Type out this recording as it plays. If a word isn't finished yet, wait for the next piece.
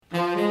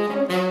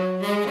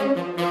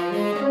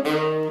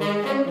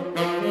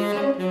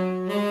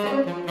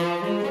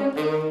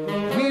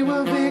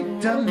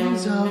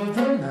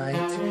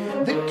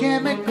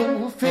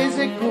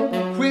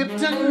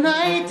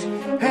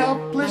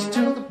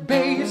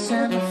darkness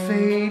and a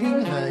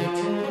fading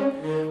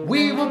light.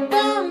 We were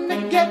bound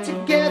to get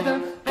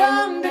together,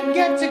 bound to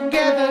get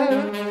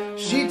together.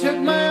 She took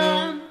my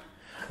arm,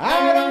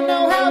 I don't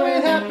know how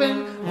it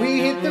happened.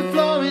 We hit the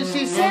floor and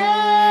she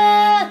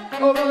said,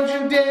 oh, don't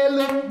you dare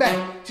look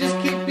back, just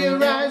keep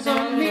your eyes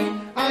on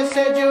me. I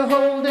said, you're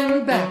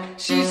holding back.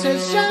 She said,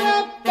 shut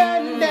up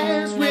and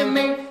dance with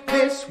me.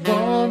 This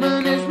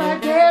woman is my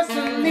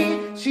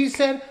destiny. She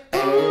said,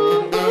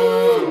 ooh,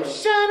 ooh,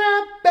 shut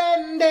up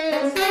and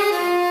dance.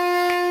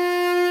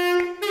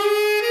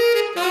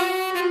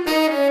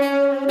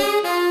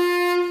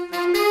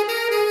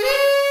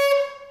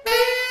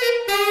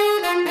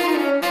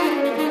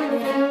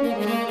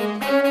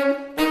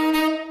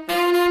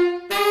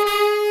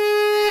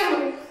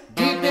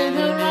 Deep in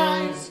her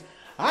eyes,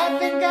 I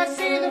think I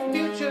see the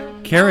future.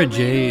 Cara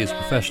Jaye is a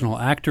professional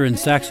actor and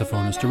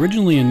saxophonist,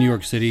 originally in New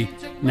York City,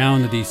 now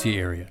in the DC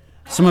area.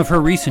 Some of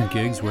her recent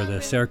gigs were the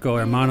Circo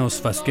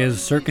Hermanos Vazquez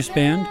Circus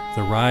Band,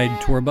 the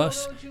Ride Tour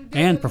Bus,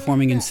 and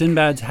performing in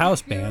Sinbad's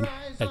house band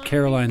at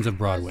Caroline's of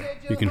Broadway.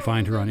 You can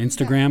find her on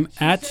Instagram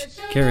at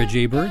Cara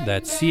Jaybird,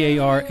 that's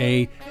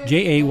CaraJayebird.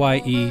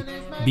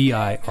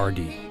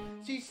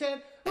 She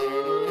said,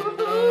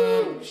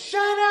 ooh,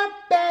 shut up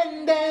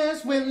and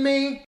dance with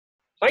me.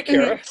 Hi,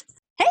 Cara.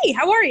 Hey,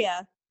 how are you?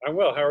 I'm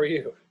well. How are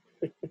you?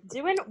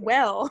 Doing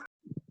well.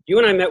 You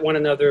and I met one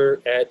another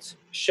at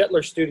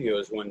Shetler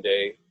Studios one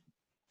day.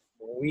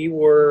 We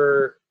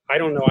were, I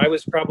don't know, I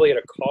was probably at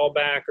a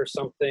callback or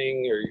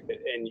something,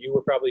 and you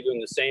were probably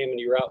doing the same, and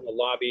you were out in the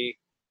lobby.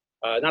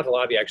 Not the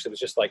lobby, actually. It was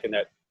just like in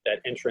that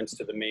entrance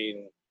to the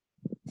main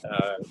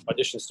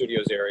audition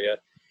studios area.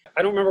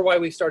 I don't remember why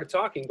we started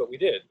talking, but we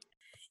did.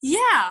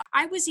 Yeah,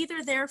 I was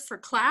either there for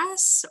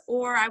class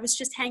or I was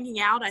just hanging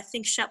out. I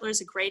think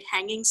Shetler's a great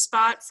hanging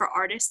spot for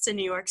artists in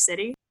New York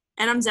City.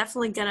 And I'm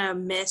definitely going to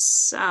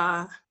miss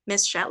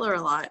Shetler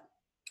a lot.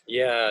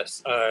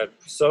 Yes.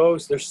 So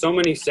there's so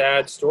many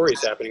sad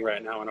stories happening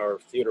right now in our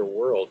theater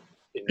world.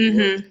 In New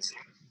York.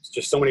 It's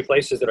just so many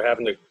places that are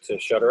having to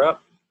shutter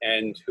up.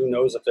 And who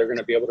knows if they're going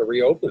to be able to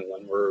reopen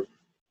when we're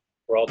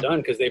all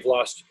done, because they've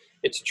lost,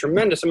 it's a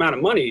tremendous amount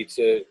of money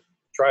to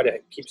try to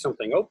keep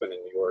something open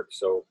in New York.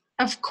 So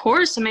of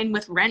course, I mean,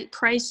 with rent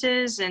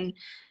prices and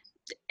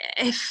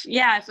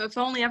if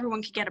only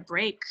everyone could get a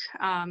break.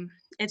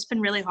 It's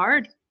been really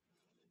hard.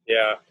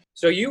 Yeah.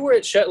 So you were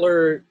at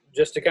Shetler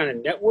just to kind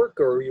of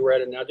network, or you were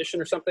at an audition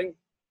or something?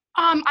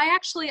 I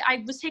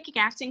was taking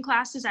acting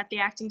classes at the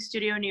Acting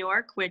Studio New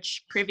York,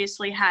 which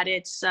previously had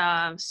its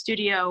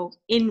studio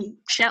in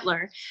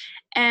Shetler.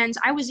 And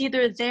I was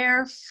either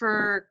there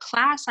for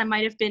class. I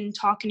might have been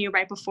talking to you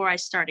right before I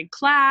started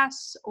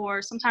class,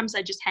 or sometimes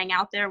I just hang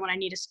out there when I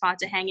need a spot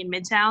to hang in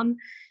Midtown.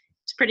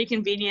 It's pretty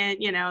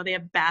convenient. You know, they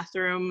have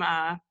bathroom,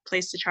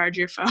 place to charge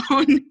your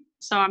phone.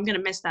 So I'm going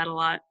to miss that a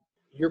lot.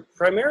 You're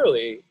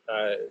primarily,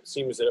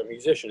 seems a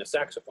musician, a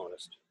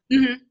saxophonist.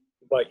 Mm-hmm.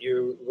 But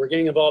you were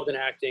getting involved in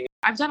acting.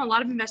 I've done a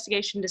lot of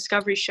investigation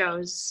discovery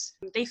shows.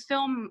 They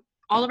film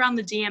all around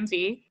the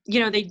DMV. You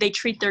know, they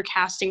treat their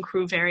cast and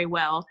crew very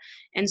well.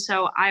 And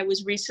so I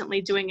was recently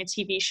doing a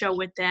TV show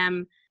with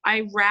them.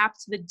 I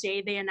wrapped the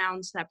day they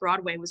announced that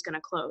Broadway was going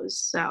to close.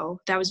 So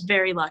that was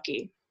very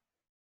lucky.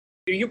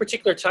 Are you a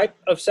particular type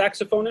of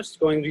saxophonist,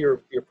 going to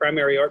your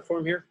primary art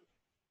form here?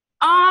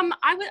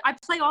 I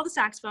play all the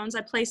saxophones.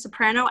 I play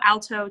soprano,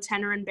 alto,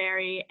 tenor, and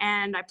bari,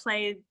 and I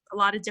play a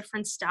lot of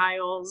different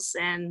styles.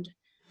 And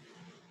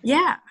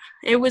yeah,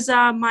 it was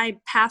my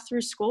path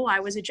through school. I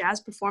was a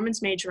jazz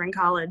performance major in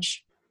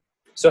college.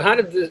 So how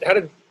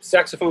did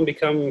saxophone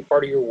become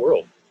part of your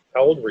world?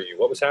 How old were you?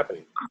 What was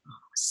happening?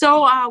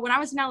 So when I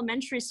was in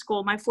elementary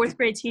school, my fourth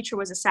grade teacher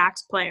was a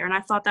sax player, and I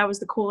thought that was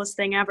the coolest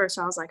thing ever.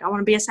 So I was like, I want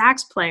to be a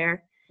sax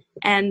player.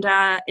 And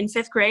in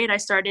fifth grade, I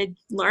started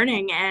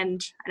learning,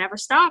 and I never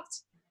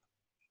stopped.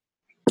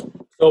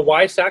 So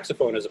why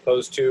saxophone as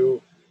opposed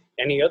to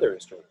any other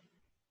instrument?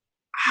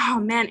 Oh,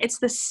 man, it's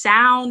the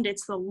sound.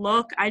 It's the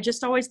look. I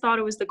just always thought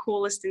it was the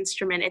coolest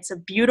instrument. It's a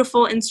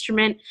beautiful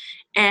instrument,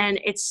 and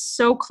it's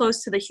so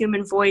close to the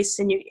human voice.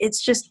 And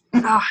it's just,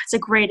 it's a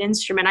great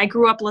instrument. I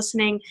grew up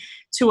listening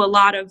to a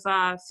lot of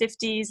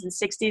 50s and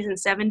 60s and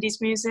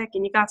 70s music,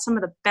 and you got some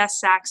of the best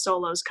sax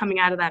solos coming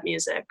out of that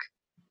music.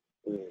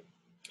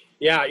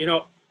 Yeah, you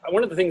know,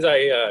 one of the things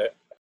I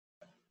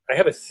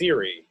have a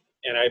theory,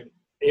 and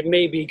it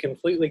may be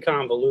completely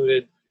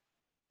convoluted,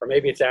 or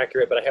maybe it's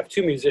accurate, but I have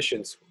two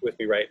musicians with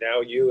me right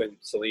now, you and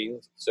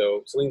Celine.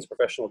 So Celine's a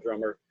professional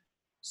drummer.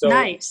 So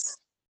nice.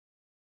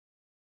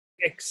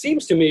 It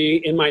seems to me,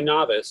 in my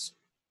novice,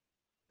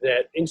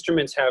 that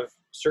instruments have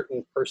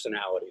certain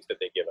personalities that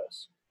they give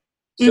us.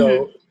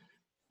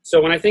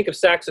 So when I think of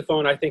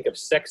saxophone, I think of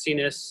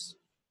sexiness.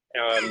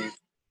 I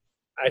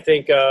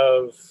think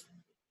of,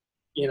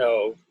 you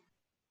know,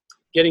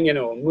 getting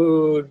into a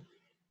mood,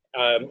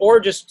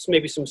 or just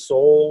maybe some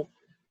soul.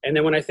 And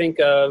then when I think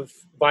of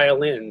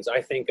violins,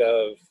 I think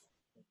of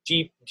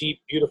deep,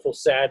 deep, beautiful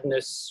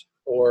sadness,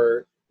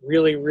 or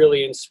really,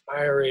 really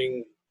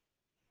inspiring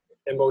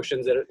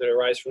emotions that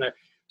arise from that.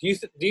 Do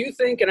you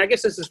think, and I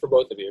guess this is for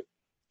both of you,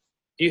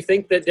 Do you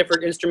think that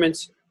different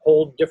instruments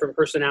hold different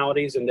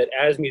personalities, and that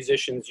as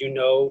musicians, you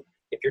know,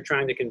 if you're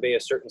trying to convey a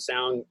certain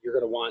sound, you're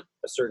going to want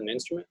a certain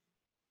instrument?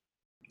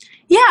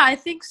 Yeah, I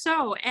think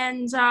so.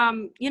 And,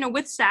 you know,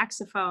 with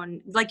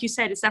saxophone, like you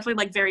said, it's definitely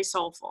like very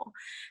soulful.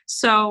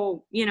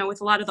 So, you know,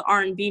 with a lot of the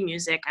R&B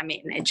music, I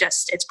mean,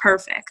 it's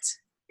perfect.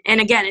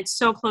 And again, it's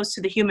so close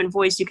to the human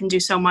voice, you can do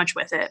so much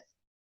with it.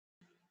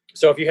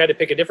 So if you had to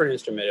pick a different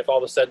instrument, if all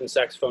of a sudden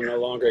saxophone no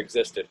longer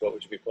existed, what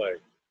would you be playing?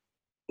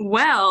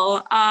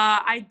 Well,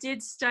 I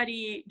did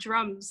study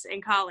drums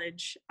in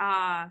college.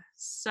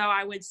 So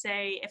I would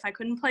say if I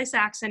couldn't play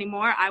sax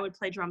anymore, I would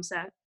play drum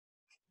set.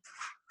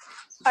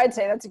 I'd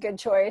say that's a good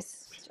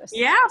choice. Just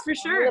yeah, for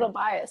sure. A little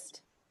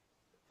biased.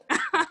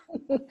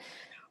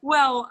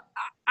 Well,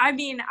 I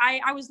mean,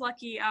 I was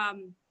lucky.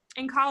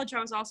 In college, I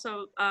was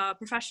also a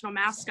professional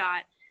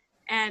mascot,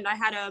 and I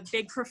had a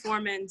big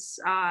performance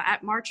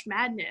at March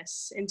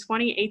Madness in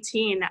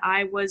 2018.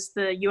 I was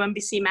the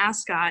UMBC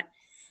mascot,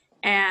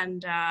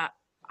 and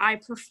I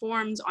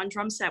performed on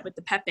drum set with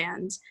the pep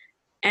band,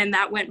 and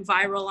that went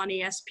viral on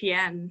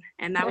ESPN,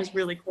 and that was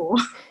really cool.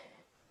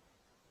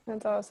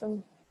 That's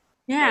awesome.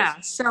 Yeah,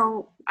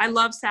 so I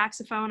love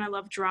saxophone, I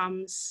love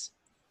drums.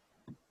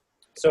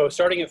 So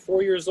starting at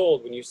 4 years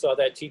old, when you saw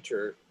that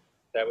teacher,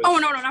 that was... Oh,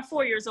 no, not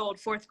 4 years old,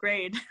 fourth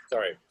grade.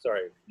 Sorry.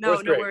 No,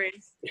 Fourth no grade.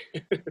 worries.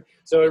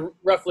 So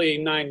roughly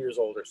 9 years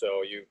old or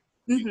so, you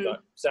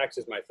thought sax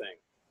is my thing.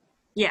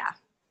 Yeah.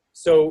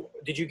 So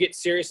did you get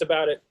serious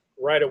about it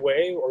right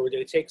away, or did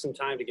it take some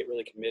time to get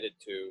really committed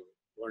to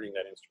learning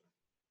that instrument?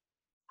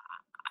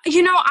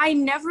 You know,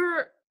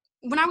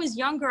 when I was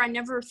younger, I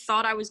never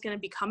thought I was going to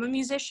become a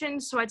musician.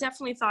 So I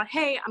definitely thought,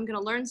 hey, I'm going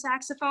to learn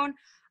saxophone.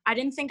 I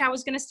didn't think I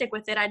was going to stick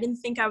with it. I didn't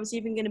think I was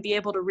even going to be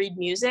able to read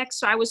music.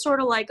 So I was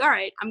sort of like, all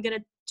right, I'm going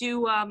to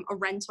do a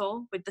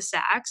rental with the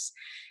sax.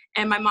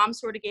 And my mom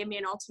sort of gave me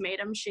an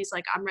ultimatum. She's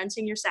like, I'm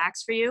renting your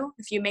sax for you.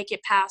 If you make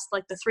it past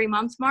like the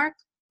 3-month mark,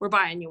 we're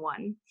buying you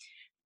one.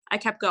 I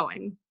kept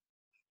going.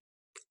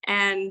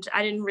 And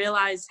I didn't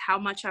realize how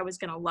much I was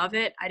going to love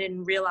it. I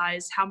didn't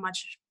realize how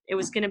much it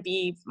was going to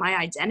be my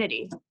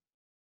identity.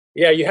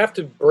 Yeah, you have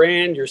to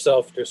brand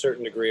yourself to a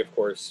certain degree, of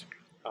course,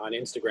 on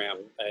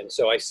Instagram. And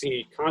so I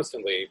see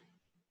constantly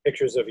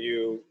pictures of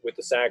you with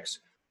the sax,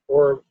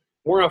 or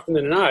more often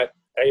than not,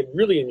 I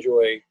really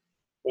enjoy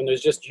when there's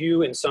just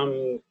you in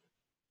some,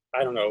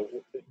 I don't know,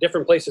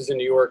 different places in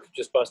New York,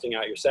 just busting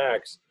out your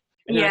sax.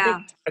 And yeah.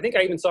 I think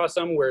I even saw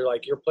some where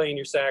like you're playing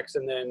your sax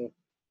and then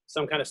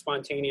some kind of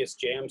spontaneous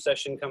jam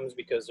session comes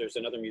because there's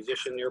another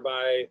musician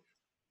nearby.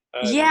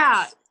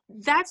 Yeah.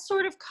 That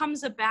sort of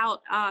comes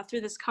about through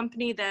this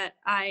company that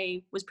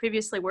I was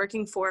previously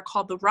working for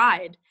called The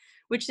Ride,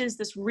 which is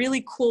this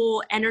really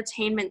cool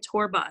entertainment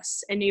tour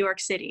bus in New York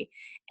City.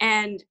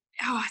 And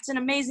it's an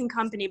amazing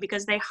company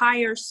because they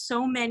hire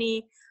so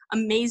many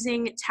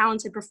amazing,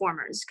 talented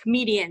performers,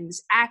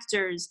 comedians,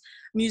 actors,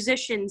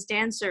 musicians,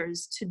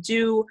 dancers to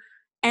do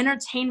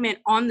entertainment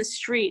on the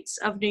streets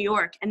of New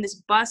York. And this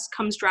bus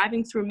comes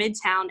driving through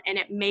Midtown and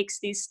it makes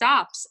these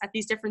stops at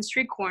these different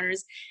street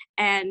corners.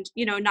 And,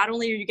 you know, not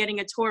only are you getting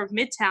a tour of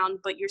Midtown,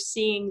 but you're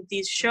seeing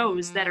these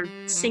shows that are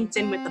synced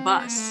in with the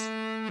bus.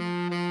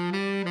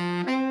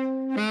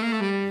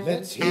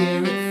 Let's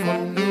hear it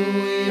from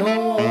New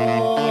York.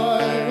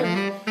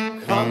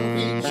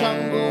 Concrete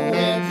jungle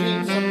where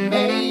dreams are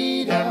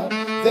made of.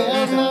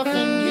 There's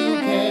nothing you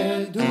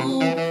can do.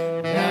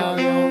 Now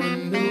you're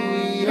in New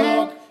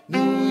York,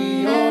 New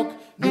York,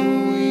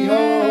 New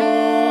York.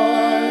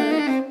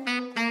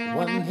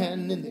 One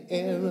hand in the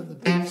air of the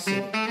big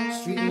city.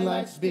 Street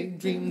lights, big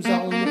dreams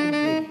all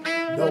looking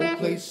pretty. No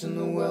place in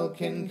the world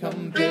can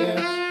compare.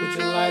 Put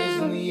your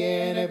lighters in the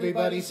air and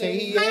everybody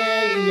say yeah,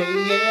 yeah,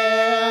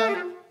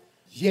 yeah.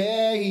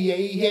 Yeah, yeah,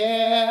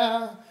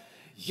 yeah.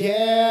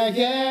 Yeah,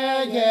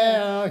 yeah,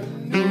 yeah.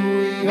 In New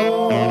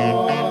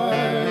York,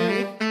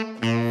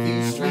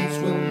 these streets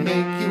will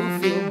make you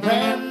feel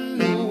brand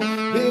new.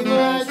 Big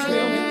lights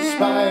will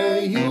inspire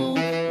you.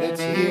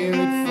 Let's hear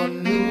it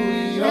from New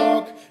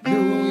York,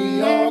 New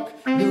York,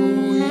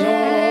 New York.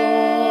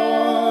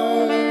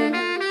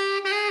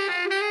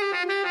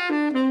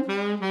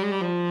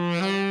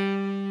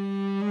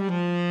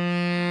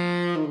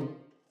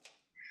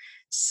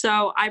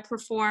 So I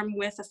perform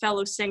with a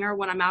fellow singer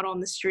when I'm out on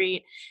the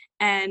street.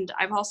 And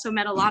I've also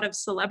met a lot of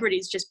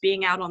celebrities just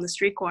being out on the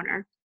street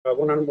corner.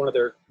 Went on one of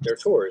their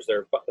tours,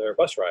 their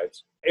bus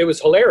rides. It was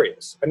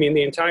hilarious. I mean,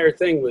 the entire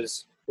thing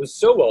was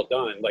so well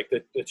done. Like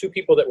the two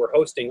people that were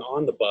hosting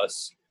on the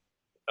bus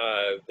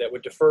that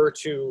would defer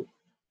to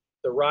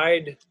the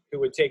ride who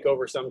would take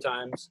over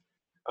sometimes.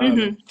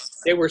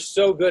 They were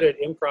so good at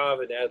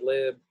improv and ad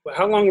lib.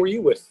 How long were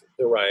you with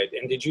the ride?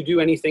 And did you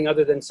do anything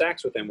other than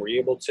sax with them? Were you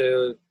able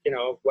to,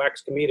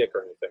 wax comedic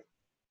or anything?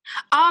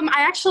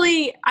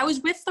 I was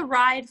with the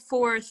ride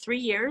for 3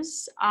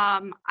 years.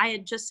 I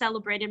had just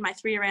celebrated my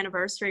 3-year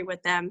anniversary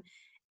with them.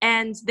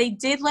 And they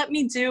did let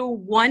me do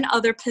one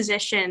other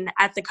position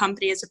at the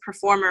company as a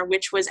performer,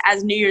 which was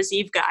as New Year's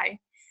Eve guy.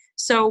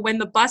 So when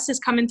the bus is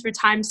coming through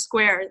Times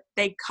Square,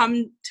 they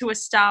come to a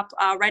stop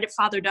right at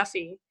Father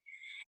Duffy.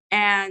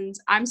 And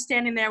I'm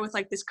standing there with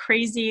like this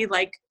crazy,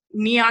 like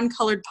neon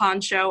colored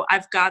poncho.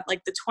 I've got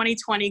like the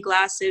 2020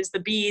 glasses, the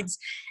beads,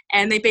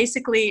 and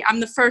I'm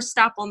the first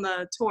stop on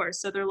the tour.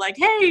 So they're like,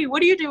 hey,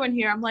 what are you doing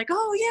here? I'm like,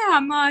 oh yeah,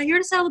 I'm here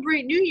to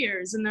celebrate New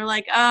Year's. And they're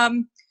like,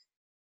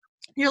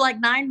 you're like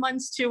 9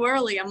 months too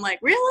early. I'm like,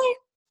 really?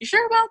 You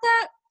sure about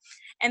that?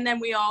 And then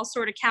we all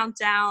sort of count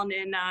down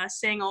and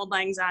sing Auld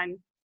Lang Syne.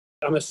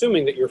 I'm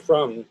assuming that you're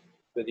from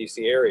the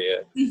DC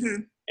area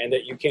and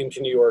that you came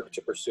to New York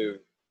to pursue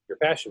your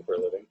passion for a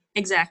living.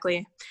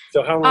 Exactly.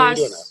 So how long are you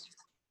doing that?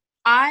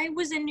 I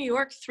was in New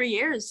York 3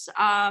 years.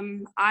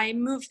 I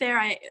moved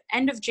there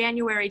end of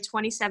January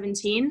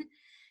 2017,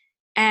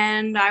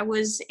 and I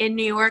was in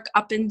New York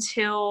up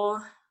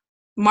until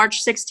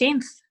March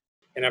 16th.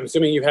 And I'm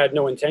assuming you had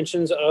no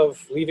intentions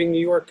of leaving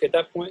New York at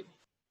that point?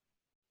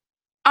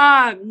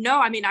 No,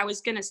 I mean, I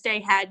was going to stay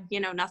had,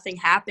 nothing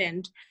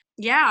happened.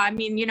 Yeah, I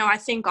mean, I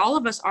think all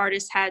of us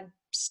artists had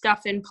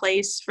stuff in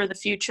place for the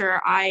future.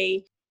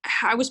 I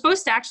was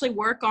supposed to actually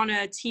work on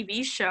a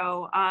TV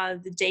show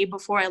the day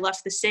before I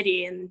left the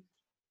city, and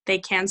they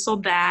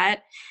canceled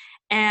that.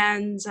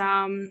 And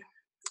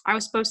I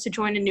was supposed to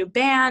join a new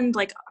band.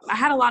 Like, I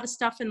had a lot of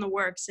stuff in the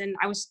works, and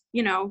I was,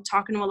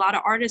 talking to a lot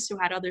of artists who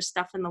had other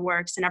stuff in the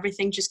works, and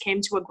everything just came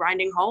to a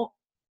grinding halt.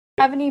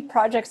 Have any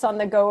projects on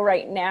the go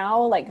right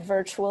now, like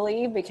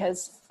virtually,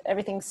 because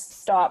everything's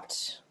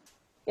stopped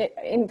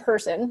in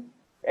person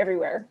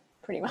everywhere,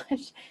 pretty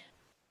much?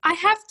 I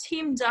have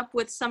teamed up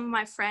with some of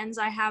my friends.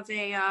 I have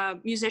a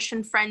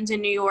musician friend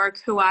in New York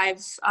who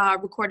I've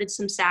recorded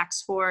some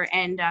sax for,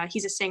 and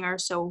he's a singer.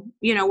 So,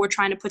 we're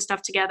trying to put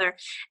stuff together.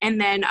 And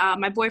then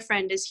my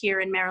boyfriend is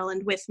here in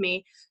Maryland with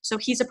me. So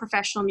he's a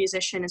professional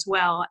musician as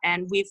well.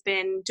 And we've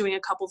been doing a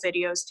couple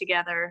videos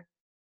together,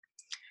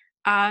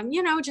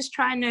 just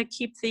trying to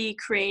keep the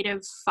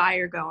creative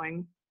fire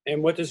going.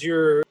 And what does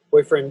your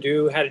boyfriend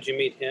do? How did you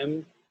meet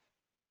him?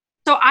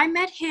 So I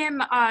met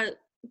him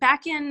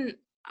back in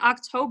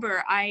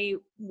October. I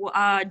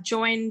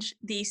joined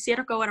the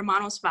Circo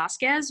Hermanos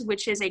Vazquez,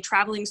 which is a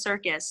traveling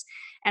circus.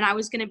 And I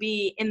was going to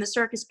be in the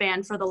circus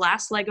band for the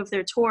last leg of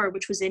their tour,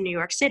 which was in New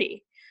York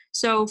City.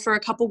 So for a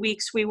couple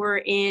weeks, we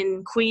were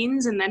in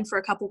Queens, and then for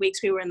a couple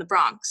weeks, we were in the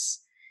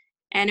Bronx.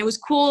 And it was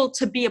cool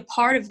to be a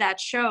part of that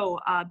show,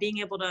 being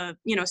able to,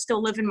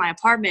 still live in my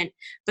apartment,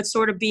 but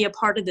sort of be a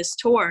part of this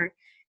tour.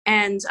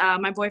 And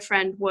my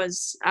boyfriend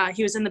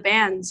he was in the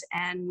band,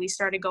 and we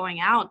started going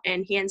out,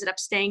 and he ended up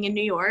staying in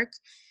New York,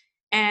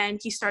 and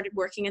he started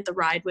working at the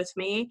Ride with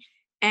me.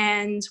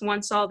 And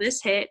once all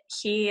this hit,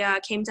 he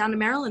came down to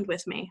Maryland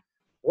with me.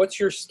 What's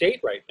your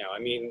state right now? I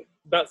mean,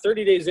 about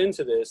 30 days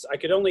into this, I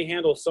could only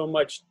handle so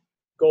much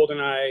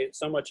GoldenEye,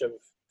 so much of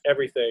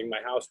everything, my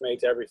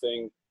housemates,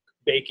 everything,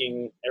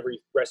 baking, every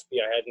recipe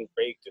I hadn't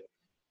baked.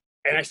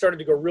 And I started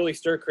to go really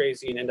stir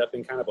crazy and end up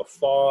in kind of a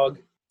fog.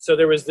 So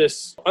there was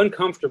this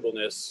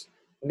uncomfortableness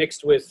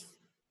mixed with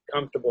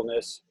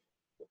comfortableness.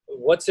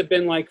 What's it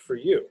been like for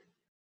you?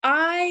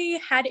 I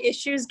had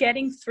issues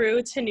getting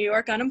through to New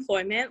York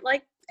unemployment,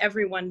 like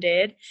everyone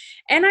did.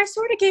 And I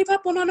sort of gave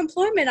up on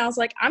unemployment. I was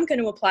like, I'm going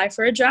to apply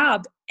for a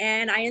job.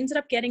 And I ended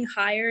up getting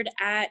hired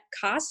at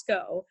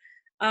Costco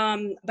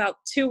about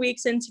 2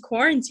 weeks into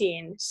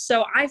quarantine.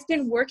 So I've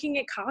been working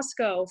at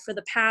Costco for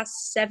the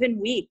past 7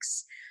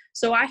 weeks.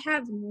 So I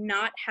have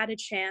not had a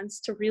chance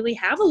to really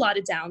have a lot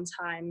of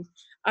downtime.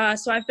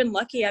 So I've been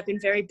lucky. I've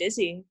been very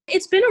busy.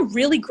 It's been a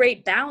really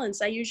great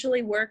balance. I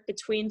usually work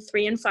between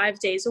 3 and 5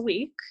 days a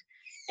week.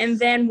 And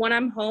then when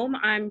I'm home,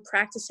 I'm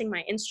practicing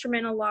my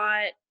instrument a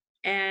lot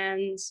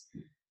and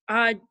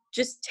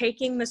just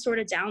taking the sort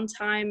of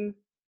downtime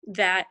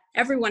that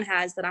everyone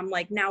has that I'm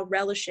like now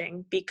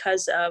relishing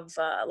because of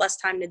less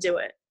time to do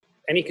it.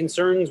 Any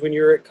concerns when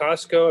you're at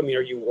Costco? I mean,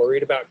 are you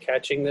worried about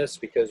catching this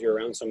because you're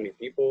around so many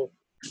people?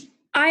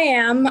 I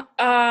am.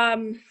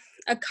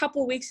 A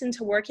couple weeks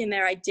into working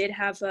there, I did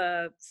have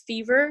a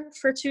fever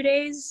for 2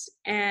 days,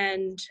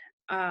 and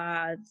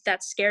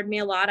that scared me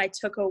a lot. I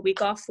took a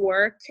week off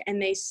work,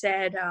 and they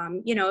said,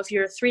 if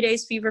you're 3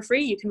 days fever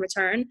free, you can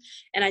return.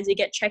 And I did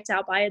get checked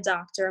out by a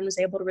doctor and was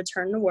able to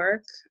return to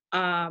work.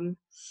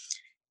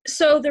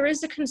 So there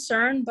is a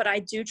concern, but I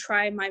do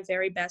try my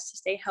very best to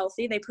stay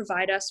healthy. They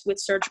provide us with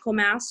surgical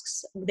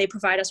masks. They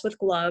provide us with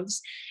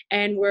gloves,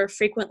 and we're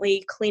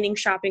frequently cleaning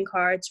shopping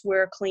carts.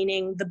 We're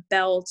cleaning the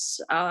belts.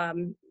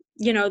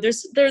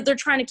 They're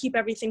trying to keep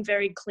everything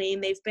very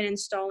clean. They've been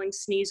installing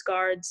sneeze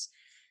guards.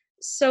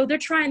 So they're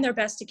trying their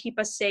best to keep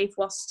us safe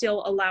while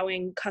still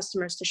allowing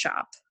customers to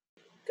shop.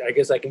 I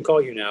guess I can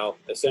call you now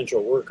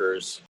essential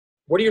workers.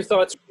 What are your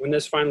thoughts when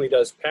this finally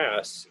does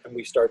pass and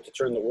we start to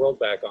turn the world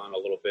back on a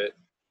little bit?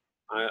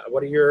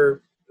 What are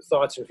your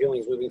thoughts and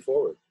feelings moving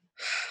forward?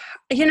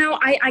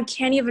 I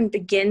can't even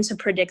begin to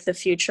predict the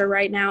future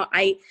right now.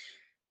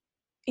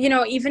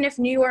 Even if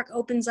New York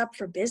opens up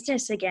for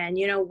business again,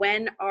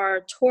 when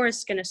are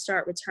tourists going to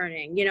start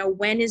returning?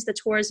 When is the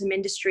tourism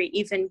industry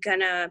even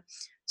going to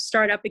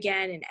start up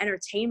again, and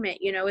entertainment?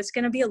 It's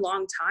going to be a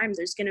long time.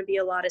 There's going to be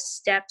a lot of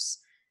steps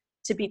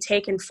to be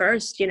taken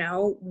first. You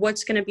know,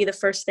 what's going to be the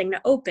first thing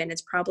to open?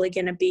 It's probably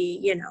going to be,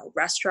 you know,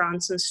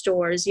 restaurants and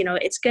stores. You know,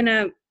 it's going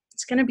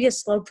to be a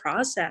slow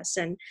process,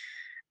 and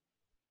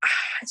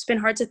it's been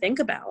hard to think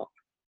about.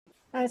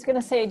 I was going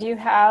to say, do you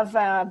have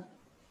a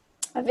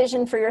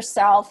vision for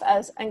yourself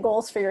and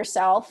goals for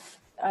yourself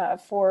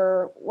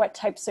for what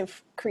types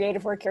of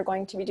creative work you're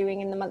going to be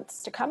doing in the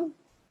months to come?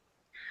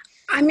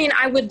 I mean,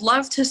 I would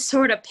love to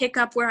sort of pick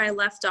up where I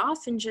left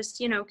off and just,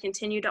 you know,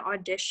 continue to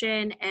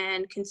audition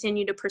and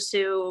continue to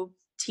pursue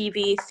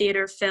TV,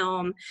 theater,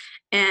 film,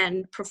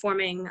 and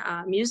performing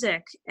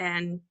music.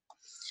 And,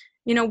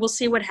 you know, we'll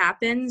see what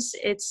happens.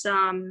 It's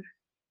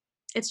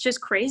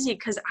just crazy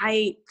because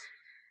I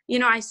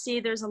see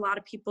there's a lot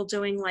of people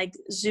doing like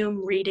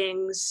Zoom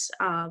readings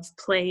of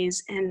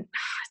plays, and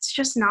it's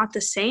just not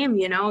the same.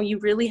 You know, you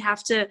really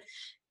have to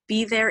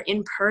be there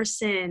in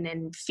person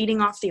and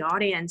feeding off the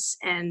audience.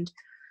 And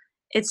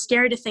it's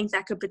scary to think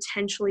that could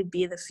potentially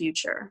be the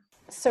future.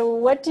 So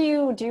what do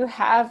you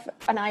have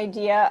an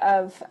idea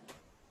of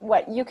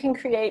what you can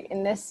create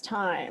in this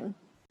time?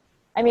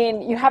 I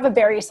mean, you have a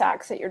Barry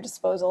sax at your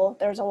disposal.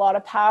 There's a lot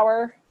of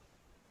power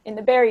in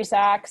the Barry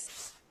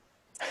sax.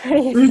 What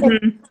do you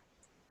think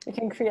you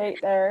can create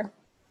there?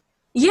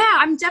 Yeah,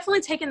 I'm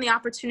definitely taking the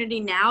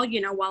opportunity now,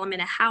 you know, while I'm in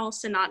a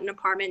house and not an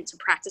apartment, to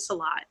practice a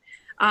lot,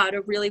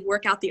 to really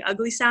work out the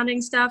ugly sounding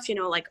stuff, you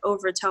know, like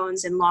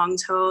overtones and long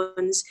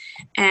tones,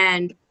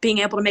 and being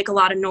able to make a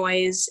lot of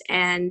noise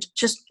and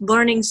just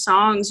learning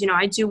songs. You know,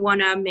 I do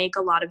want to make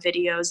a lot of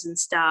videos and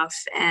stuff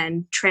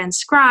and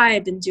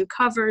transcribe and do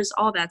covers,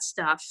 all that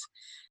stuff.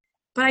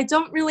 But I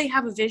don't really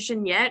have a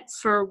vision yet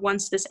for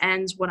once this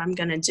ends, what I'm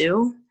going to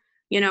do.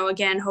 You know,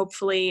 again,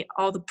 hopefully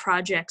all the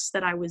projects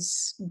that I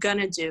was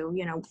gonna do,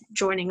 you know,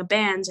 joining a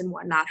band and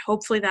whatnot,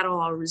 hopefully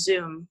that'll all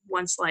resume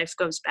once life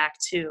goes back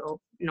to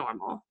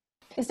normal.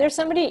 Is there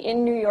somebody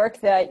in New York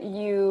that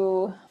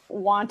you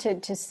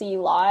wanted to see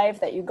live,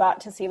 that you got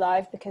to see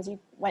live because you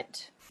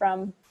went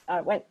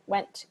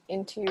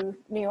into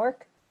New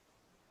York?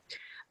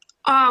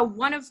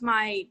 One of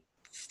my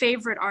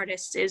favorite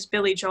artists is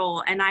Billy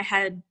Joel, and I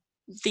had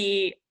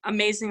the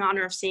amazing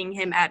honor of seeing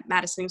him at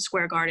Madison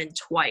Square Garden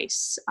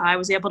twice. I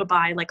was able to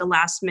buy like a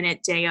last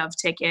minute day of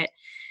ticket,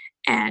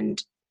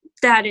 and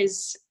that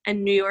is a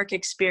New York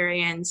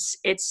experience.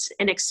 It's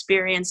an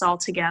experience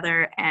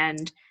altogether,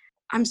 and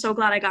I'm so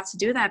glad I got to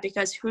do that,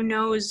 because who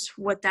knows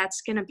what that's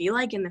going to be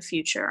like in the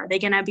future. Are they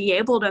going to be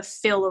able to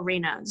fill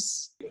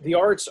arenas? The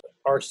arts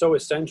are so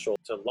essential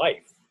to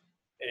life.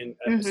 And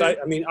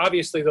I mean,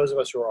 obviously those of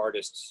us who are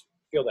artists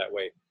feel that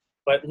way.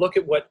 But look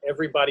at what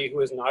everybody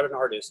who is not an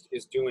artist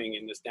is doing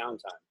in this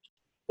downtime.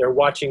 They're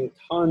watching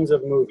tons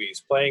of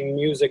movies, playing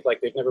music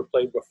like they've never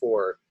played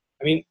before.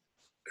 I mean,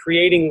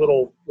 creating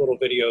little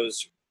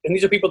videos. And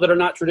these are people that are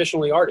not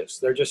traditionally artists.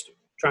 They're just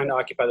trying to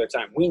occupy their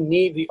time. We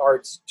need the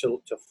arts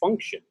to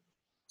function.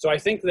 So I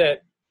think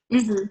that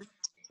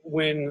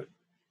when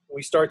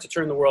we start to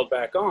turn the world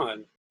back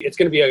on, it's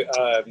going to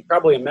be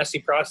probably a messy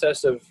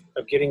process of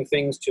getting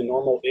things to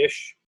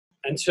normal-ish,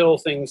 until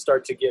things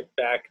start to get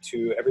back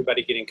to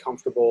everybody getting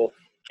comfortable.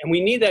 And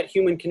we need that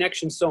human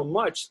connection so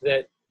much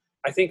that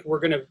I think we're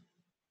going to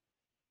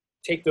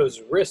take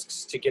those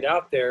risks to get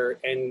out there.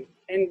 And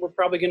we're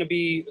probably going to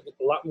be,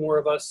 a lot more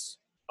of us,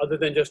 other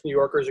than just New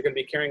Yorkers, are going to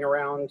be carrying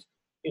around,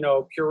 you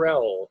know,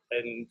 Purell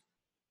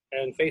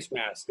and face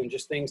masks and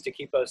just things to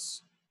keep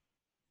us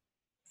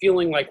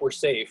feeling like we're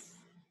safe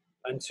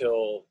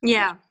until we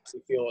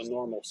feel a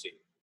normalcy.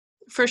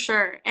 For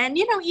sure. And,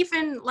 you know,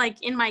 even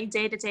like in my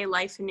day-to-day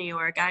life in New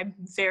York, I'm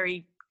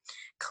very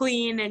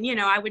clean, and, you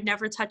know, I would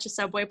never touch a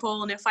subway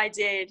pole. And if I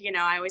did, you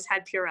know, I always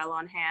had Purell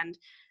on hand.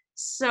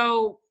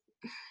 So,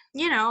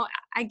 you know,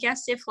 I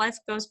guess if life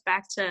goes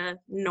back to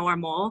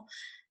normal,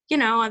 you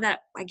know,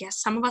 that I guess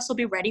some of us will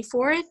be ready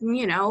for it. And,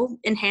 you know,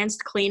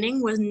 enhanced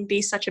cleaning wouldn't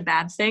be such a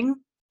bad thing.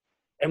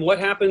 And what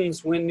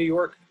happens when New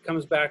York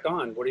comes back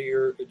on? Do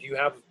you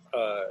have,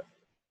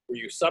 were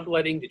you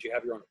subletting? Did you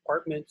have your own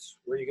apartments?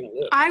 Where are you going to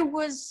live?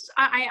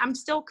 I'm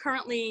still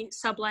currently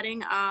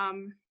subletting,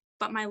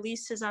 but my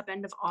lease is up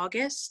end of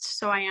August.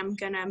 So I am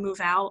going to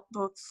move out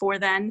before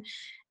then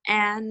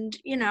and,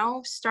 you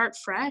know, start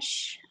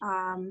fresh.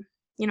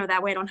 You know,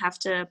 that way I don't have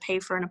to pay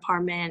for an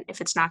apartment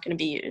if it's not going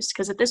to be used.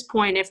 Because at this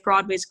point, if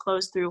Broadway's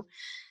closed through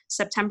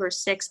September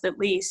 6th at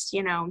least,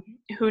 you know,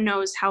 who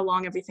knows how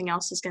long everything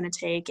else is going to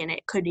take, and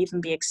it could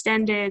even be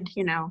extended,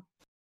 you know.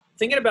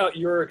 Thinking about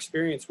your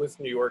experience with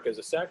New York as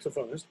a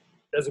saxophonist,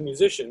 as a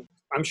musician,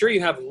 I'm sure you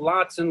have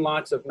lots and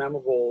lots of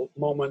memorable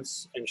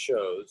moments and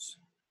shows.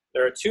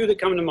 There are two that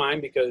come to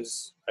mind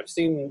because I've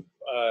seen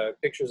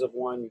pictures of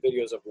one,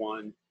 videos of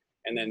one,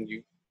 and then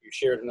you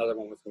shared another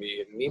one with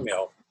me in an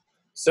email.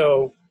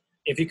 So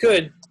if you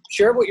could,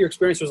 share what your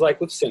experience was like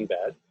with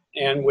Sinbad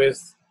and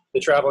with the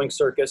traveling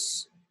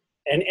circus,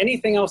 and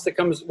anything else that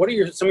comes. What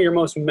are some of your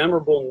most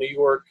memorable New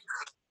York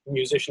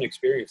musician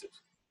experiences?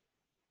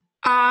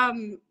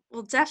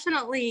 Well,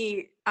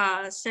 definitely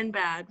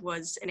Sinbad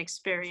was an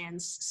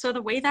experience. So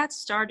the way that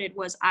started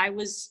was I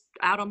was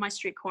out on my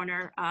street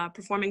corner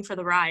performing for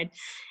the ride,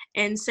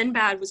 and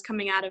Sinbad was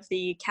coming out of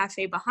the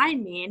cafe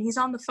behind me, and he's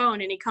on the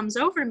phone, and he comes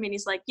over to me and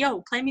he's like,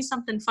 yo, play me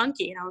something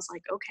funky. And I was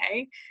like,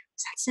 okay,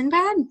 is that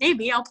Sinbad?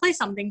 Maybe I'll play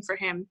something for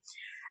him.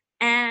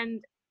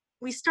 And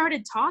we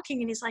started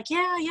talking, and he's like,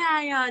 yeah,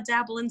 I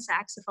dabble in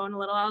saxophone a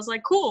little. I was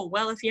like, cool.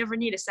 Well, if you ever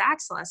need a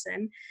sax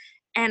lesson.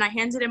 And I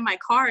handed him my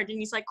card, and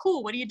he's like,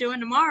 cool, what are you doing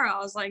tomorrow? I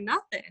was like,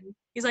 nothing.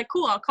 He's like,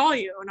 cool, I'll call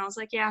you. And I was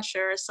like, yeah,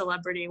 sure,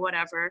 celebrity,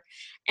 whatever.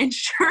 And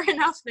sure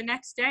enough, the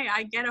next day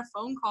I get a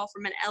phone call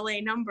from an LA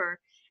number,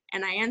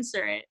 and I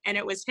answer it, and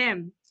it was him.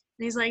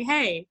 And he's like,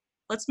 hey,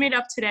 let's meet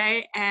up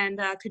today,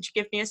 and could you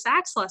give me a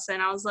sax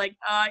lesson? I was like,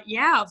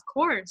 yeah, of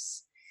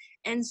course.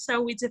 And so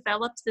we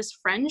developed this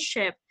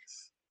friendship.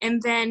 And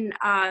then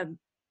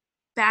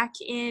back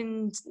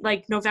in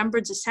like November,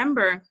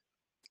 December,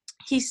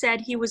 he said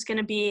he was going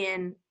to be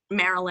in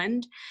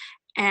Maryland.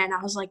 And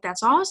I was like,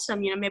 that's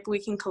awesome. You know, maybe we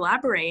can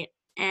collaborate.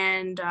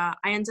 And I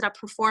ended up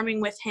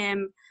performing with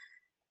him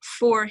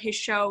for his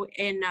show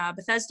in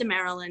Bethesda,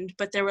 Maryland,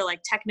 but there were like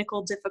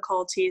technical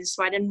difficulties.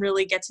 So I didn't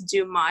really get to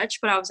do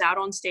much, but I was out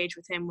on stage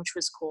with him, which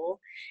was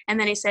cool. And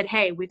then he said,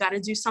 hey, we got to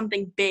do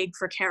something big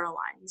for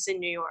Caroline's in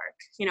New York.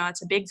 You know,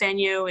 it's a big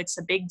venue. It's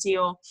a big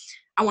deal.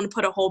 I want to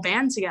put a whole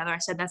band together. I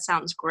said, that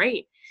sounds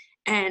great.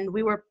 And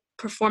we were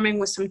performing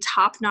with some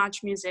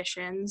top-notch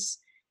musicians,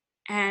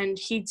 and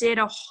he did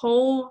a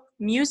whole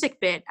music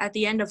bit at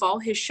the end of all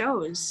his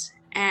shows,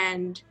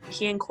 and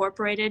he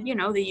incorporated, you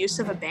know, the use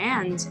of a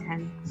band,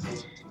 and,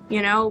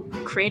 you know,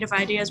 creative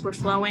ideas were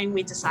flowing.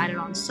 We decided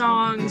on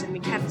songs, and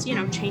we kept, you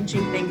know,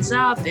 changing things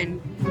up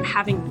and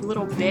having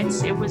little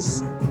bits. It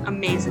was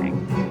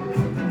amazing.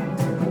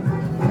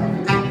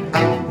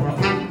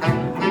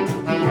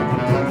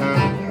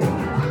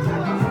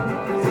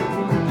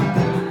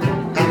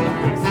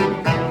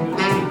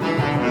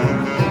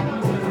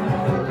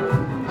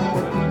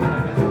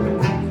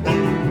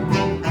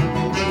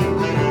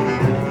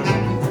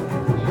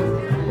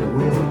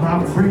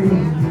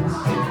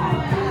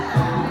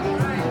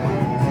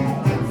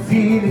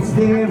 It's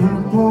their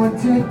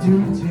appointed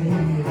duty.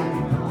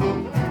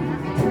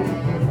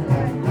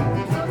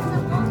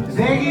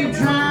 They keep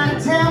trying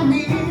to tell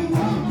me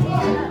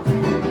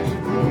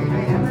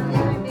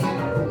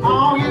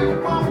all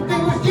you want to do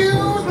is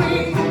use me.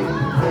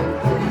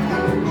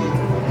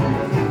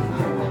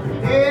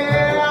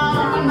 Yeah,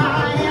 I'm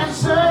my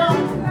answer.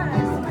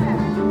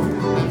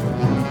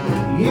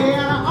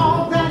 Yeah,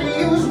 all that you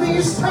use me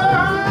is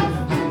tough.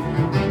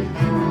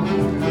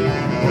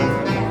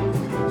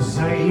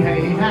 Say,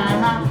 hey, I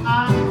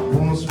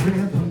wanna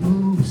spread the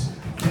news.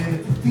 If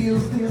it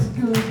feels this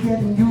good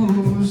getting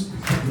used,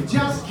 you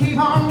just keep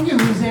on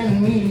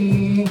using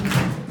me.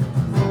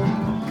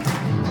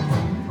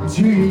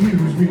 Till you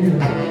use me.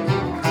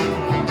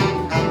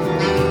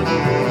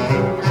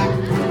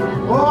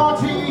 Oh,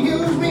 till you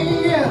use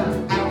me, yeah.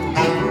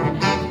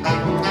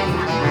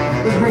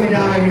 Let's bring it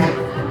down here.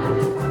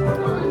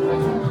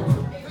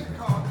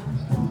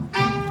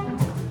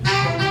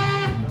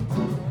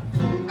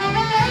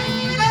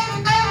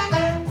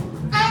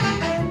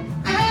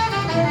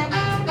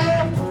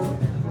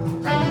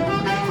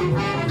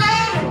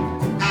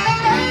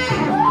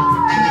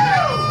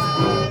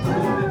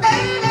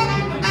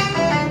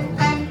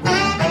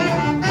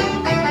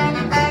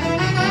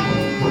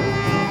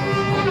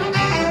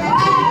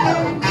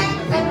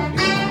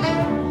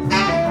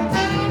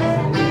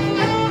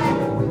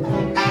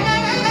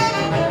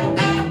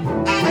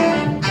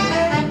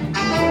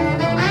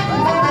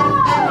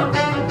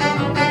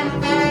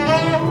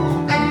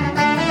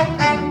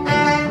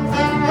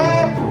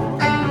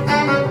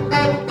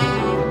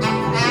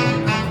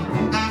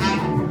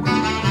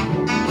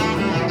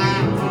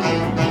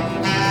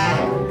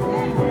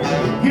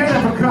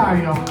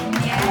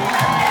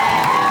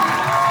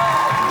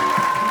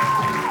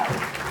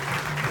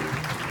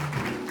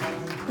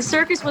 The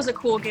Circus was a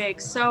cool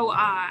gig. So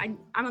I'm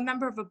a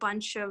member of a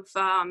bunch of,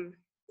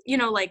 you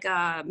know, like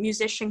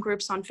musician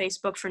groups on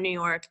Facebook for New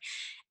York.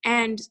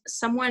 And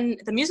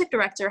the music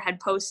director had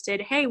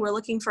posted, hey, we're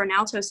looking for an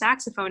alto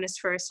saxophonist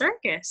for a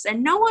circus.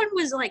 And no one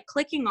was like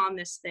clicking on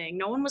this thing.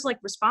 No one was like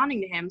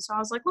responding to him. So I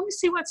was like, let me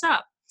see what's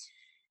up.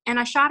 And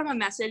I shot him a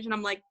message and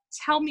I'm like,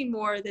 tell me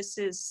more. This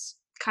is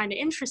kind of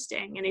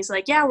interesting. And he's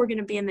like, yeah, we're going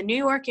to be in the New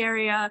York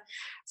area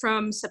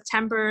from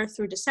September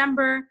through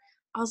December.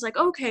 I was like,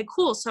 okay,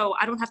 cool. So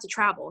I don't have to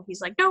travel.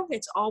 He's like, no,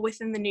 it's all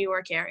within the New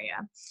York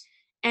area.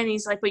 And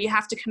he's like, but you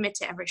have to commit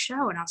to every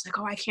show. And I was like,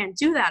 oh, I can't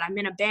do that. I'm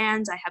in a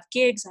band. I have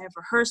gigs. I have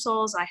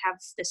rehearsals. I have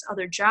this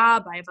other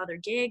job. I have other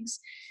gigs.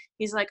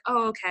 He's like,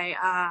 oh, okay,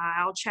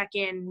 I'll check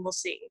in. We'll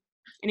see.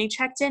 And he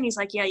checked in. He's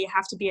like, yeah, you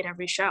have to be at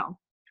every show.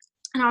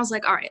 And I was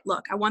like, all right,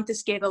 look, I want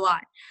this gig a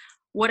lot.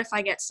 What if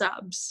I get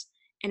subs?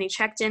 And he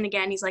checked in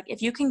again. He's like,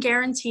 if you can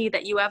guarantee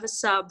that you have a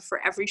sub for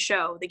every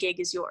show, the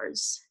gig is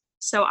yours.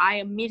 So I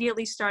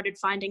immediately started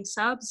finding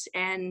subs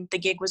and the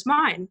gig was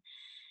mine.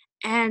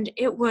 And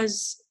it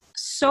was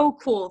so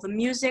cool. The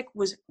music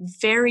was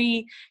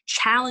very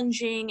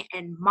challenging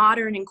and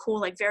modern and cool,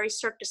 like very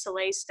Cirque du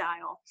Soleil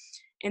style.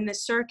 And the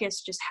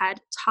circus just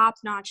had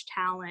top-notch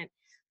talent,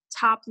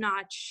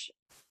 top-notch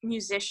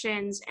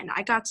musicians, and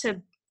I got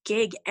to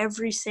gig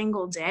every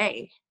single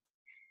day.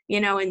 You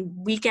know, and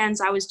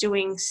weekends I was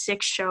doing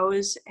 6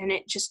 shows, and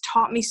it just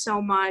taught me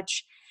so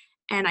much,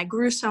 and I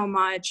grew so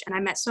much, and I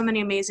met so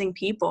many amazing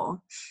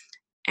people.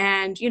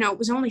 And, you know, it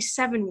was only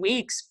 7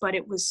 weeks, but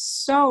it was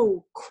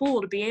so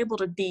cool to be able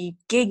to be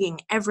gigging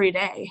every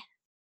day.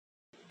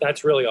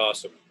 That's really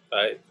awesome.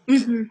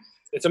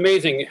 It's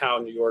amazing how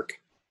New York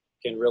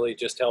can really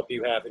just help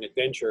you have an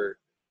adventure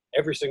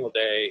every single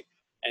day,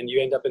 and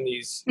you end up in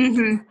these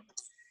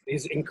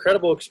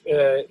incredible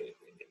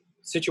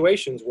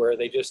situations where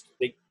they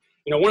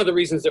you know, one of the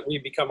reasons that we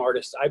become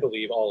artists, I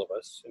believe, all of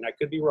us, and I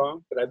could be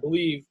wrong, but I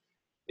believe,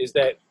 is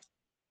that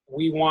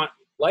we want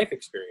life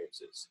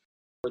experiences.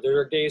 There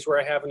are days where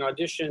I have an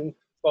audition,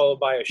 followed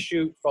by a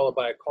shoot, followed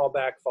by a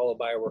callback, followed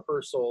by a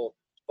rehearsal,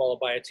 followed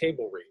by a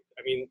table read.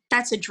 I mean,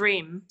 that's a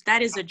dream.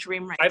 That is a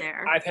dream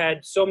there. I've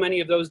had so many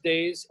of those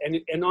days,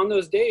 and on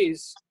those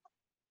days,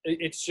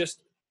 it's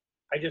just,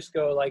 I just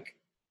go like,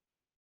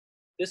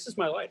 this is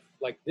my life.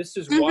 Like, this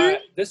is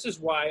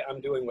why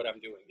I'm doing what I'm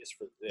doing, is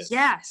for this.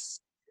 Yes.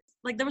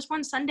 Like, there was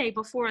one Sunday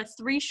before a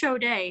 3-show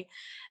day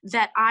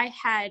that I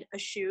had a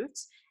shoot.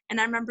 And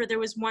I remember there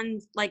was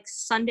one like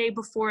Sunday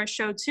before a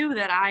show too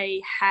that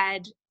I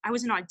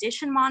was an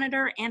audition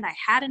monitor, and I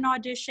had an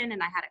audition,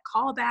 and I had a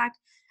callback.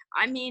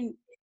 I mean,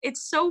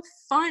 it's so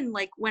fun,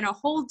 like when a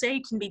whole day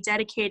can be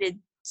dedicated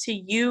to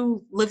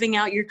you living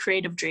out your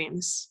creative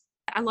dreams.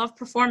 I love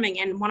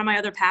performing, and one of my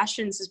other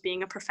passions is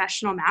being a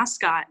professional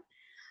mascot.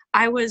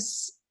 I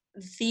was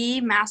the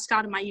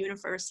mascot of my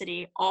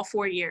university all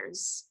 4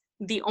 years,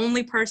 the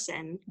only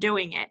person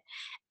doing it.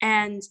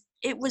 And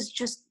it was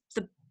just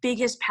the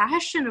biggest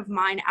passion of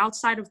mine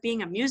outside of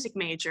being a music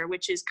major,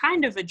 which is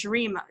kind of a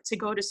dream to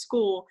go to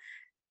school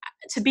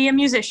to be a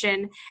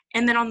musician,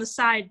 and then on the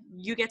side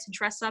you get to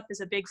dress up as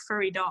a big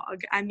furry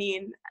dog. I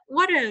mean,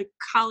 what a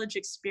college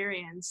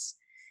experience.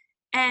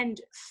 And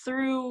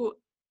through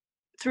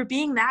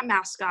being that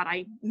mascot,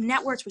 I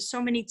networked with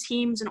so many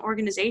teams and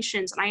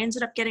organizations, and I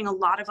ended up getting a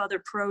lot of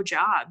other pro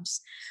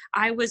jobs.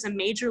 I was a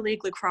Major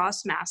League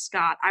Lacrosse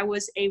mascot. I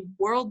was a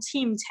world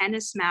team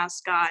tennis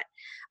mascot.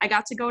 I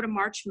got to go to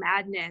March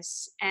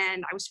Madness,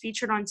 and I was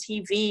featured on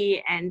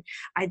TV, and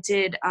I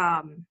did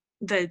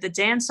the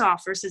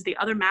dance-off versus the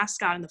other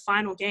mascot in the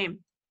final game,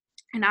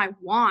 and I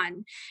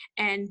won.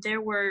 And there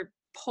were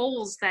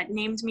polls that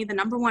named me the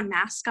 #1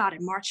 mascot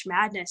in March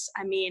Madness.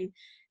 I mean,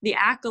 the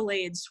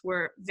accolades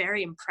were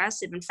very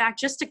impressive. In fact,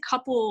 just a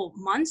couple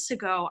months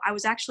ago, I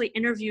was actually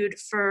interviewed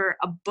for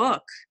a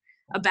book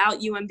about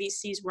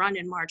UMBC's run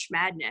in March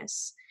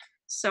Madness.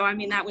 So, I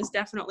mean, that was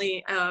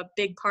definitely a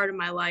big part of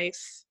my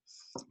life.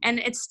 And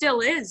it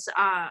still is.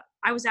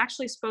 I was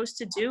actually supposed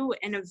to do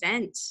an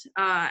event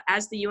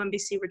as the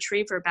UMBC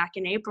Retriever back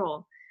in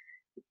April.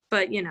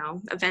 But, you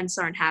know, events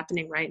aren't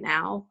happening right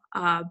now.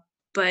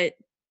 But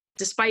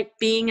despite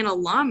being an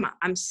alum,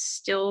 I'm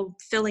still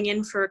filling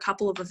in for a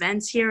couple of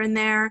events here and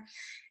there.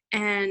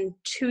 And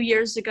 2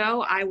 years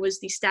ago, I was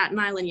the Staten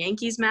Island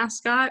Yankees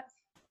mascot.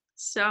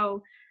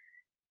 So,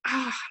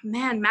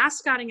 man,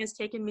 mascotting has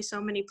taken me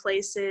so many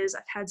places.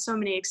 I've had so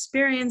many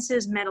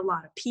experiences, met a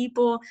lot of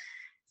people.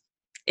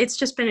 It's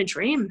just been a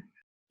dream.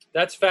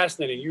 That's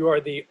fascinating. You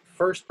are the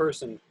first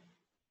person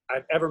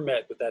I've ever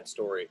met with that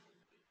story.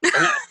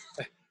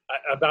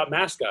 About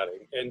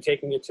mascotting and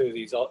taking it to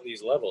these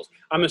levels.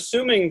 I'm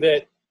assuming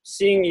that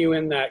seeing you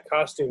in that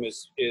costume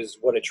is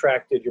what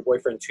attracted your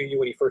boyfriend to you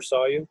when he first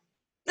saw you.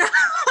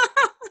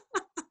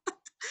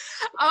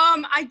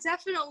 I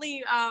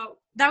definitely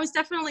that was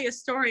definitely a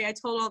story I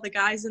told all the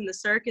guys in the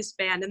circus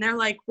band, and they're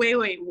like,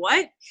 wait,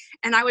 what?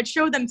 And I would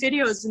show them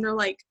videos, and they're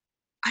like,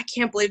 I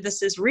can't believe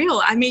this is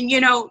real. I mean, you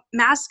know,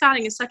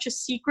 mascotting is such a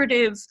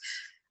secretive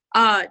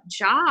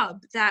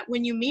job that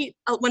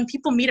when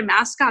people meet a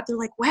mascot, they're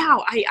like,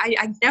 wow,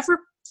 I never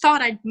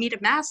thought I'd meet a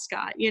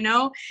mascot, you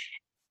know?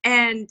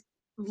 And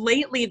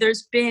lately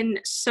there's been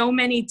so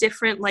many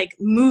different like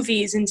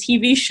movies and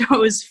TV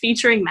shows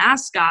featuring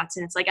mascots,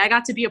 and it's like I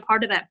got to be a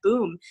part of that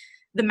boom.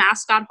 The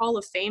Mascot Hall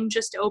of Fame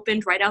just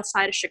opened right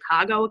outside of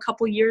Chicago a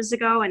couple years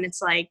ago, and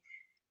it's like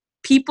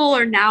people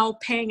are now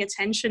paying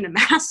attention to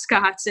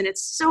mascots, and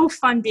it's so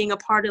fun being a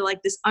part of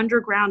like this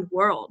underground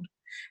world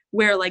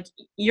where like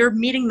you're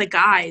meeting the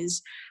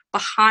guys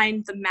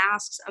behind the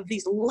masks of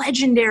these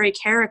legendary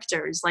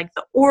characters like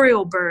the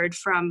Oriole Bird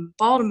from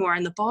Baltimore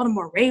and the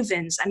Baltimore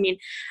Ravens. I mean,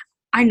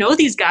 I know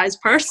these guys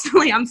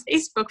personally. I'm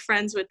Facebook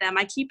friends with them.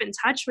 I keep in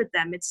touch with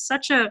them. It's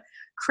such a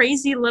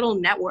crazy little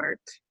network.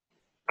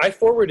 I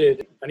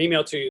forwarded an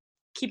email to you.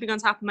 Keeping on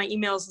top of my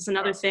emails is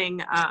another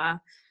thing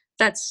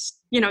that's,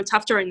 you know,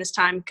 tough during this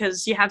time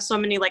because you have so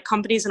many like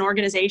companies and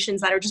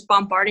organizations that are just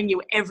bombarding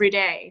you every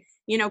day.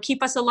 You know,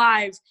 keep us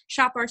alive,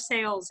 shop our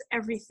sales,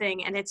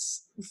 everything. And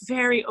it's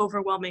very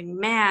overwhelming.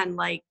 Man,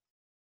 like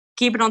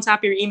keeping on top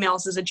of your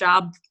emails is a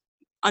job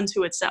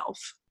unto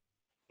itself.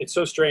 It's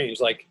so strange.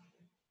 Like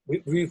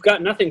we've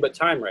got nothing but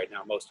time right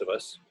now, most of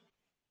us.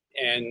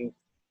 And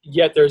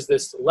yet there's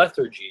this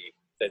lethargy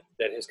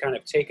that has kind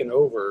of taken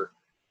over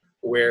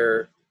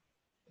where,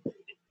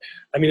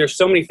 I mean, there's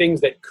so many things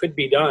that could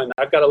be done.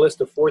 I've got a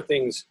list of 4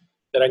 things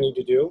that I need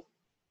to do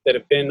that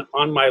have been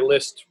on my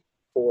list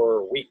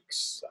for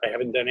weeks. I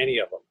haven't done any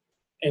of them.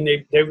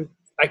 And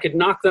I could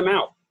knock them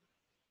out.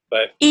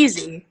 But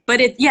easy,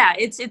 but it's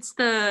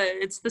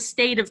the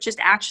state of just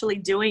actually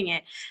doing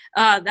it.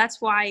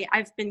 That's why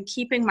I've been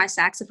keeping my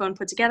saxophone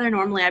put together.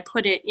 Normally I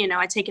put it,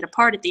 I take it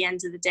apart at the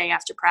end of the day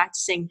after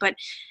practicing, but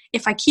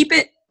if I keep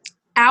it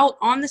out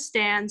on the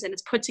stands and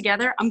it's put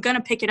together, I'm going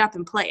to pick it up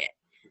and play it.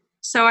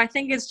 So I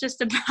think it's just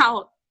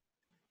about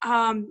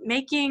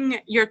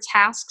making your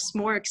tasks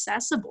more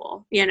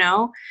accessible,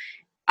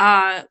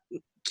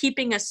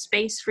 keeping a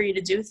space for you to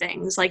do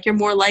things. Like, you're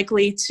more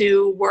likely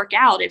to work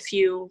out if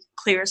you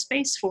clear a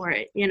space for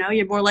it.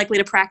 You're more likely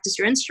to practice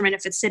your instrument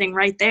if it's sitting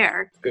right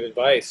there. Good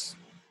advice.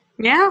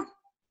 Yeah.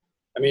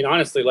 I mean,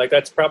 honestly, like,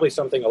 that's probably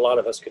something a lot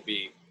of us could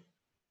be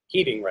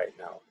heeding right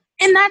now.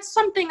 And that's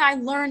something I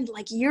learned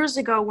like years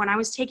ago when I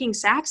was taking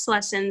sax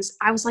lessons.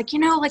 I was like,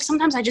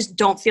 sometimes I just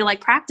don't feel like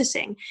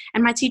practicing.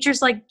 And my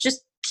teacher's like,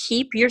 just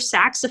keep your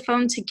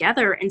saxophone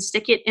together and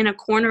stick it in a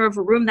corner of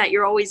a room that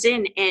you're always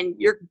in, and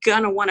you're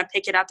gonna want to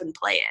pick it up and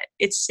play it.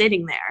 It's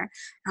sitting there.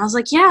 And I was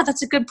like, yeah,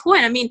 that's a good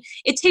point. I mean,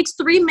 it takes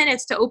 3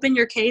 minutes to open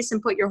your case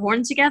and put your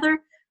horn together,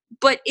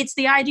 but it's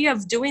the idea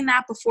of doing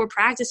that before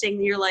practicing.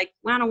 You're like,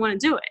 well, I don't want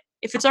to do it.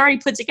 If it's already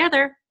put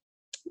together,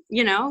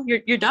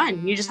 you're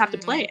done. You just have to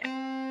play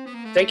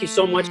it. Thank you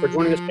so much for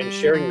joining us and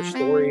sharing your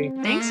story.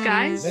 Thanks,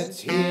 guys. Let's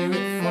hear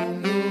it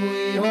from you.